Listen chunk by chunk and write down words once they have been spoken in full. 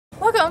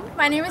Welcome,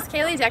 my name is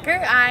Kaylee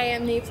Decker. I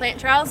am the Plant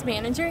Trials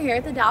Manager here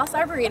at the Dallas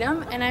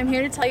Arboretum, and I'm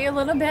here to tell you a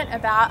little bit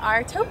about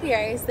our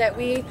topiaries that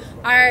we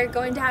are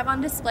going to have on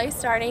display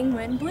starting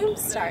when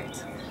blooms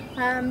start.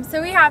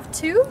 So we have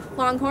 2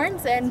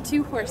 longhorns and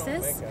 2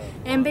 horses,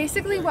 and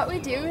basically what we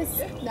do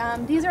is,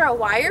 these are a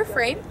wire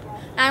frame,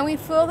 and we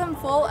fill them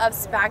full of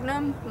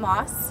sphagnum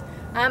moss,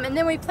 and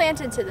then we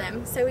plant into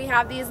them. So we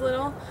have these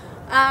little,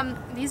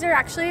 these are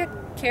actually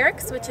a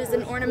carex, which is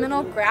an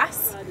ornamental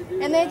grass,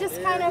 and they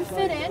just kind of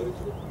fit in.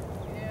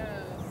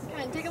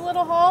 Kind of dig a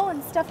little hole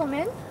and stuff them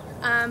in,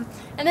 and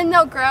then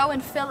they'll grow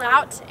and fill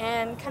out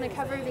and kind of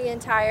cover the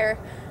entire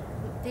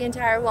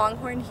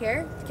longhorn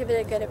here to give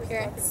it a good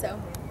appearance.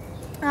 So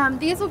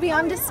these will be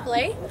on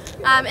display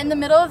in the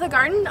middle of the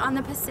garden on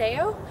the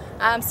paseo,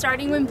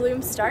 starting when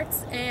bloom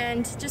starts,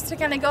 and just to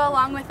kind of go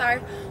along with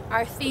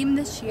our theme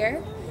this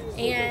year,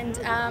 and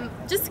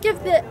just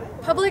give the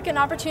public an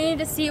opportunity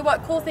to see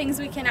what cool things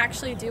we can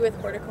actually do with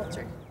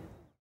horticulture.